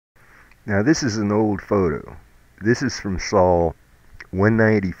Now this is an old photo. This is from Sol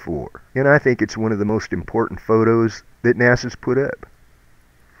 194. And I think it's one of the most important photos that NASA's put up.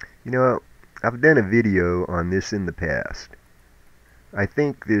 You know, I've done a video on this in the past. I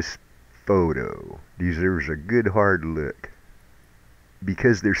think this photo deserves a good hard look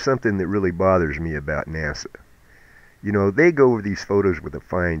because there's something that really bothers me about NASA. You know, they go over these photos with a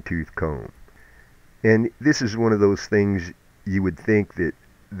fine-tooth comb. And this is one of those things you would think that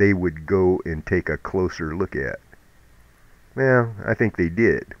they would go and take a closer look at. Well, I think they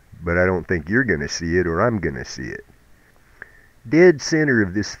did, but I don't think you're going to see it or I'm going to see it. Dead center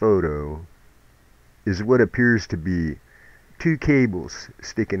of this photo is what appears to be two cables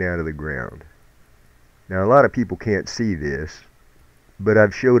sticking out of the ground. Now, a lot of people can't see this, but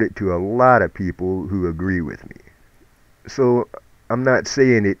I've showed it to a lot of people who agree with me. So I'm not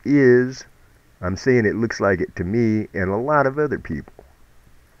saying it is, I'm saying it looks like it to me and a lot of other people.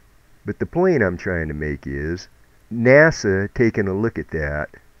 But the point I'm trying to make is NASA taking a look at that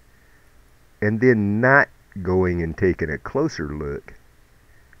and then not going and taking a closer look,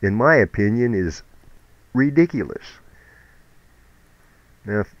 in my opinion, is ridiculous.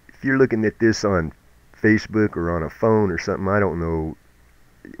 Now, if you're looking at this on Facebook or on a phone or something, I don't know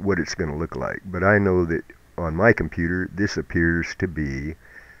what it's going to look like. But I know that on my computer, this appears to be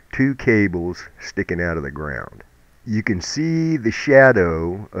two cables sticking out of the ground. You can see the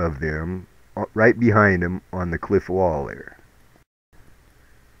shadow of them right behind them on the cliff wall there.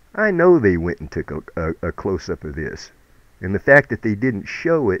 I know they went and took a close-up of this. And the fact that they didn't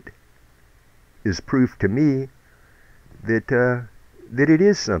show it is proof to me that that it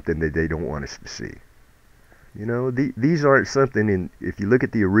is something that they don't want us to see. You know, these aren't something, if you look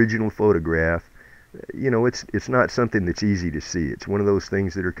at the original photograph, you know, it's not something that's easy to see. It's one of those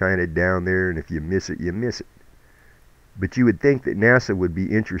things that are kind of down there, and if you miss it, you miss it. But you would think that NASA would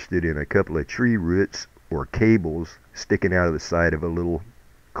be interested in a couple of tree roots or cables sticking out of the side of a little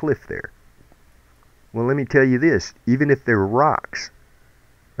cliff there. Well, let me tell you this, even if they're rocks,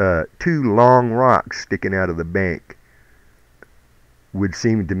 two long rocks sticking out of the bank would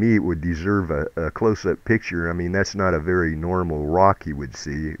seem to me it would deserve a close-up picture. I mean, that's not a very normal rock you would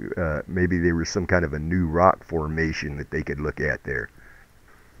see. Maybe there was some kind of a new rock formation that they could look at there.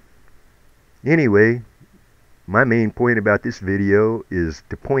 Anyway, my main point about this video is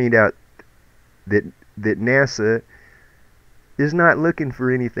to point out that NASA is not looking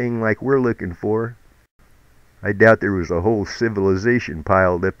for anything like we're looking for. I doubt there was a whole civilization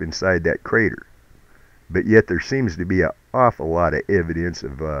piled up inside that crater. But yet there seems to be an awful lot of evidence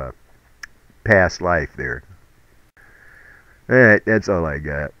of past life there. Alright, that's all I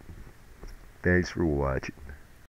got. Thanks for watching.